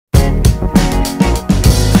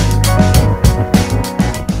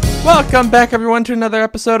Welcome back, everyone, to another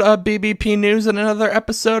episode of BBP News and another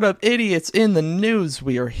episode of Idiots in the News.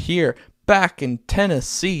 We are here back in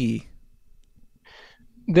Tennessee.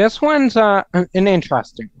 This one's an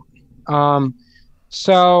interesting one.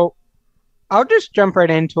 So I'll just jump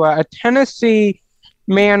right into it. A Tennessee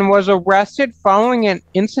man was arrested following an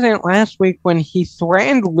incident last week when he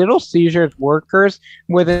threatened Little Caesars workers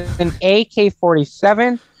with an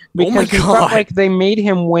AK-47 because he felt like they made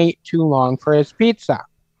him wait too long for his pizza.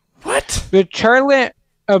 What? The Charlotte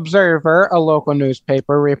Observer, a local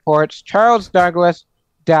newspaper, reports Charles Douglas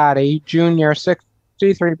Dottie Jr.,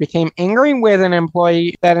 63, became angry with an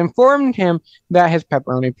employee that informed him that his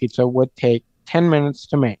pepperoni pizza would take 10 minutes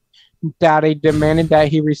to make. Dottie demanded that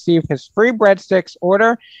he receive his free breadsticks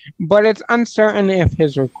order, but it's uncertain if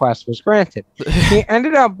his request was granted. He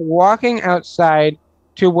ended up walking outside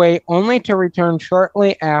to wait, only to return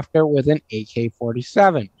shortly after with an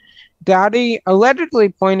AK-47. Dottie allegedly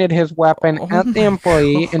pointed his weapon at the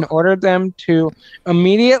employee and ordered them to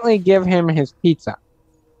immediately give him his pizza.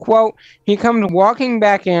 Quote, he comes walking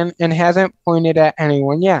back in and hasn't pointed at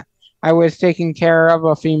anyone yet. I was taking care of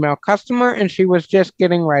a female customer and she was just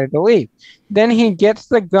getting ready to leave. Then he gets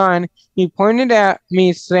the gun. He pointed at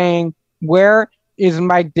me saying, "Where is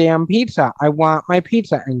my damn pizza? I want my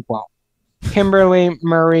pizza," end quote. Kimberly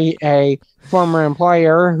Murray, a former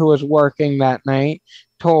employer who was working that night,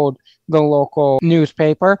 told the local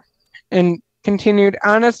newspaper and continued,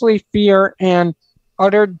 honestly, fear and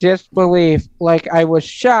utter disbelief. Like, I was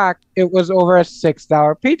shocked it was over a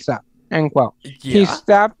 $6 pizza, end quote. Yeah. He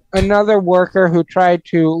stopped another worker who tried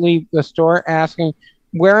to leave the store, asking,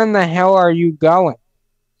 "Where in the hell are you going?"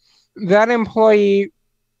 That employee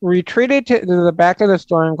retreated to the back of the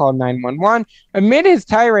store and called 911. Amid his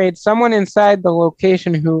tirade, someone inside the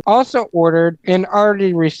location who also ordered and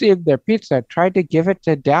already received their pizza tried to give it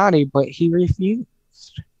to Dottie, but he refused.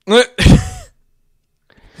 So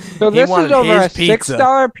this is over a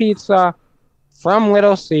 $6 pizza from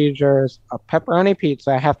Little Caesars, a pepperoni pizza.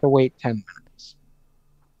 I have to wait 10 minutes.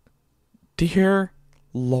 Dear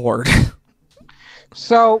Lord.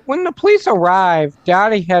 So when the police arrived,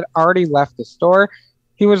 Dottie had already left the store.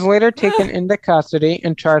 He was later taken into custody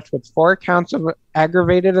and charged with 4 counts of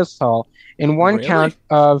aggravated assault and 1 count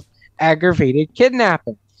of aggravated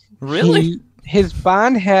kidnapping. Really? His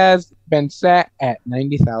bond has been set at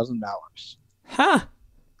 $90,000. Huh.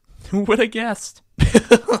 Who would have guessed?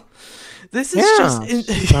 This is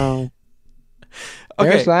just... So,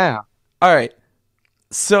 there's that. All right.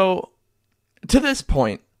 So, to this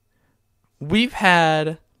point, we've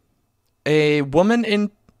had a woman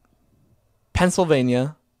in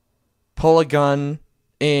Pennsylvania pull a gun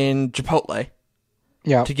in Chipotle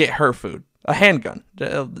to get her food. A handgun.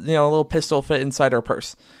 A little pistol fit inside her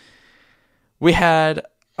purse. We had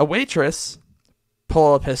a waitress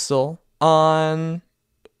pull a pistol on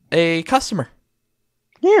a customer.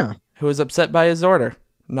 Yeah. Who was upset by his order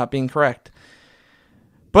not being correct.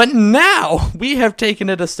 But now we have taken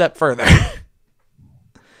it a step further.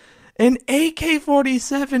 An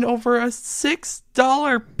AK-47 over a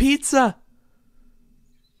 $6 pizza.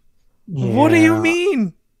 Yeah. What do you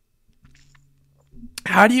mean?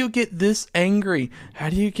 How do you get this angry? How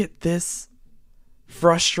do you get this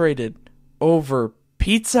frustrated over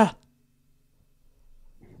pizza?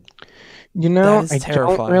 I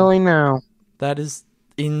don't really know. That is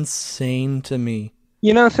insane to me.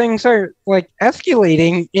 Things are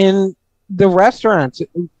escalating in the restaurants.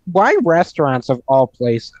 Why restaurants of all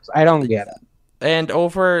places? I don't get it. And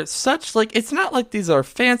over such, it's not like these are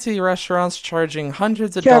fancy restaurants charging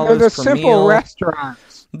hundreds of dollars per meal. They're simple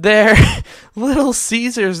restaurants. They're Little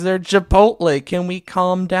Caesars. They're Chipotle. Can we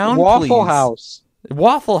calm down, Waffle please?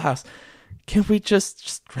 Waffle House. Can we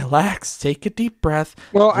just relax? Take a deep breath.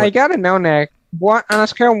 Well, I gotta know, Nick. On a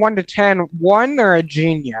scale of 1 to 10, 1, they're a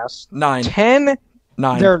genius. 9. 10,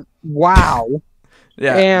 9. They're wow.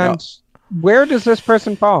 Yeah. And where does this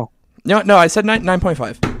person fall? No, I said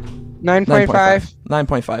 9.5. 9.5?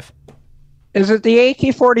 9.5. Is it the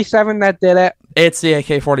AK-47 that did it? It's the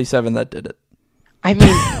AK-47 that did it. I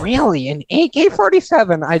mean, really? An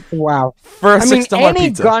AK-47? Wow. For a $6 any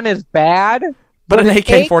pizza. Gun is bad, but an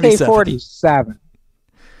AK-47. AK-47.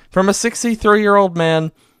 From a 63-year-old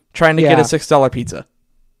man trying to get a $6 pizza.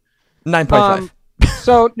 9.5.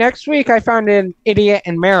 So next week I found an idiot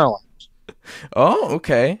in Maryland. Oh,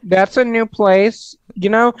 okay. That's a new place.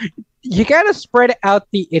 You gotta spread out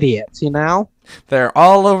the idiots, They're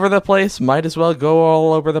all over the place. Might as well go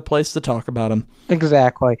all over the place to talk about them.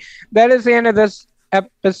 Exactly. That is the end of this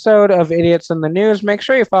episode of Idiots in the News. Make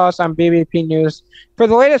sure you follow us on BBP News for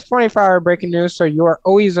the latest 24-hour breaking news so you are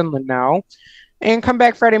always in the know. And come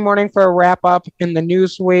back Friday morning for a wrap-up in the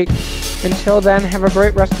news week. Until then, have a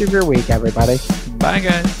great rest of your week, everybody. Bye,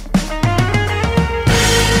 guys.